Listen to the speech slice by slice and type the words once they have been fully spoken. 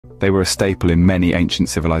They were a staple in many ancient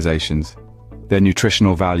civilizations, their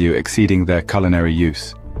nutritional value exceeding their culinary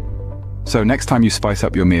use. So next time you spice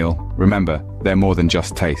up your meal, remember, they're more than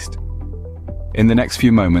just taste. In the next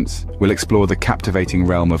few moments, we'll explore the captivating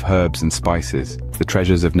realm of herbs and spices. The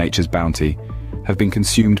treasures of nature's bounty have been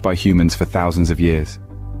consumed by humans for thousands of years.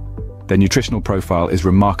 Their nutritional profile is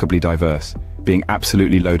remarkably diverse, being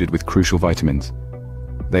absolutely loaded with crucial vitamins.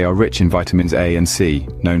 They are rich in vitamins A and C,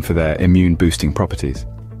 known for their immune-boosting properties.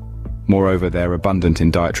 Moreover, they're abundant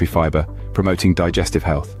in dietary fiber, promoting digestive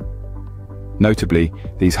health. Notably,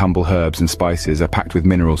 these humble herbs and spices are packed with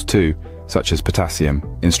minerals too, such as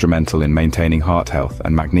potassium, instrumental in maintaining heart health,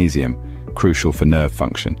 and magnesium, crucial for nerve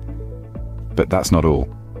function. But that's not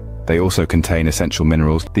all. They also contain essential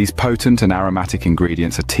minerals. These potent and aromatic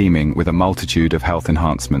ingredients are teeming with a multitude of health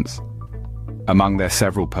enhancements. Among their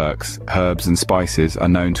several perks, herbs and spices are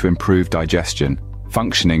known to improve digestion,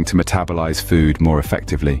 functioning to metabolize food more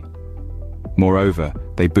effectively. Moreover,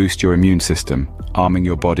 they boost your immune system, arming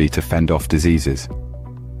your body to fend off diseases.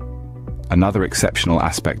 Another exceptional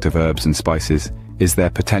aspect of herbs and spices is their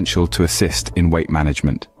potential to assist in weight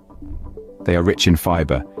management. They are rich in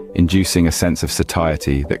fiber, inducing a sense of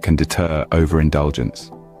satiety that can deter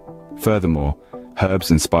overindulgence. Furthermore,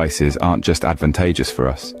 herbs and spices aren't just advantageous for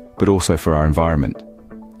us, but also for our environment.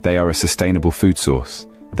 They are a sustainable food source,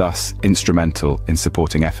 thus instrumental in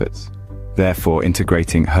supporting efforts. Therefore,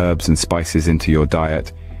 integrating herbs and spices into your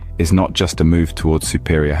diet is not just a move towards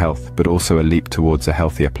superior health, but also a leap towards a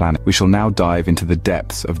healthier planet. We shall now dive into the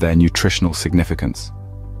depths of their nutritional significance.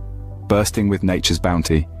 Bursting with nature's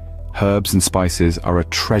bounty, herbs and spices are a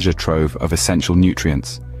treasure trove of essential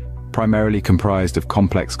nutrients, primarily comprised of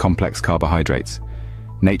complex carbohydrates,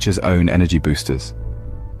 nature's own energy boosters.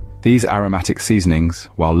 These aromatic seasonings,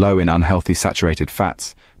 while low in unhealthy saturated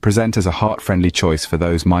fats, present as a heart-friendly choice for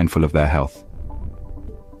those mindful of their health.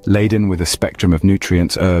 Laden with a spectrum of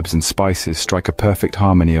nutrients, herbs and spices strike a perfect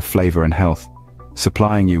harmony of flavor and health,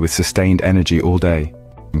 supplying you with sustained energy all day.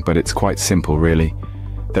 But it's quite simple, really.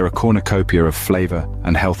 They're a cornucopia of flavor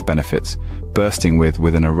and health benefits, bursting with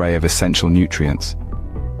an array of essential nutrients.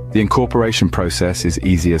 The incorporation process is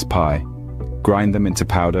easy as pie. Grind them into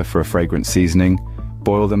powder for a fragrant seasoning,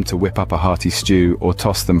 boil them to whip up a hearty stew, or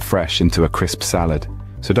toss them fresh into a crisp salad.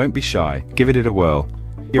 So don't be shy, give it a whirl.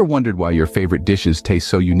 You ever wondered why your favorite dishes taste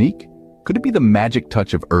so unique? Could it be the magic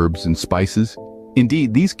touch of herbs and spices?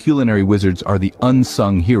 Indeed, these culinary wizards are the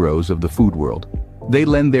unsung heroes of the food world. They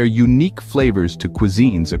lend their unique flavors to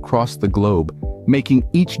cuisines across the globe, making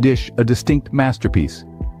each dish a distinct masterpiece.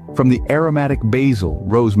 From the aromatic basil,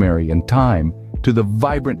 rosemary, and thyme, to the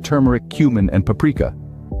vibrant turmeric, cumin, and paprika,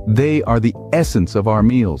 they are the essence of our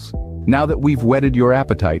meals. Now that we've whetted your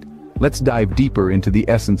appetite, let's dive deeper into the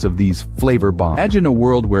essence of these flavor bombs. Imagine a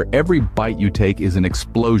world where every bite you take is an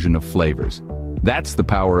explosion of flavors. That's the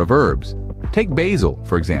power of herbs. Take basil,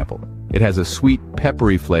 for example. It has a sweet,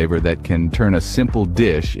 peppery flavor that can turn a simple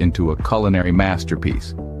dish into a culinary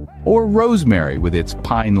masterpiece. Or rosemary with its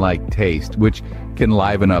pine-like taste, which can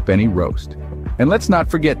liven up any roast. And let's not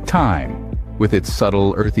forget thyme, with its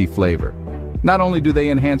subtle, earthy flavor. Not only do they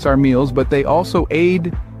enhance our meals, but they also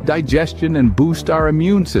aid digestion and boost our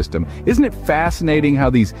immune system. Isn't it fascinating how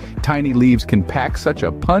these tiny leaves can pack such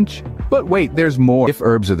a punch? But wait, there's more. If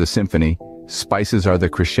herbs are the symphony, spices are the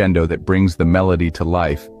crescendo that brings the melody to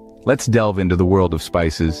life. Let's delve into the world of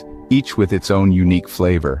spices, each with its own unique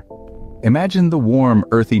flavor. Imagine the warm,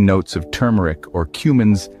 earthy notes of turmeric or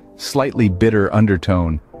cumin's slightly bitter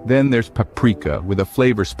undertone. Then there's paprika, with a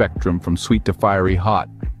flavor spectrum from sweet to fiery hot.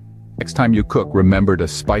 Next time you cook, remember to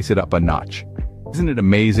spice it up a notch. Isn't it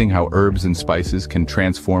amazing how herbs and spices can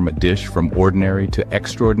transform a dish from ordinary to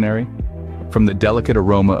extraordinary? From the delicate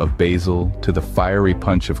aroma of basil to the fiery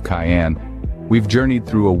punch of cayenne, we've journeyed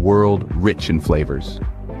through a world rich in flavors.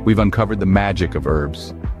 We've uncovered the magic of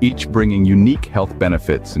herbs, each bringing unique health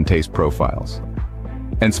benefits and taste profiles.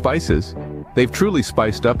 And spices, they've truly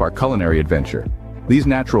spiced up our culinary adventure. These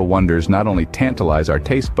natural wonders not only tantalize our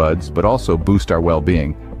taste buds, but also boost our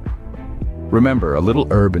well-being. Remember, a little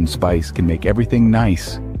herb and spice can make everything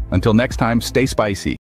nice. Until next time, stay spicy.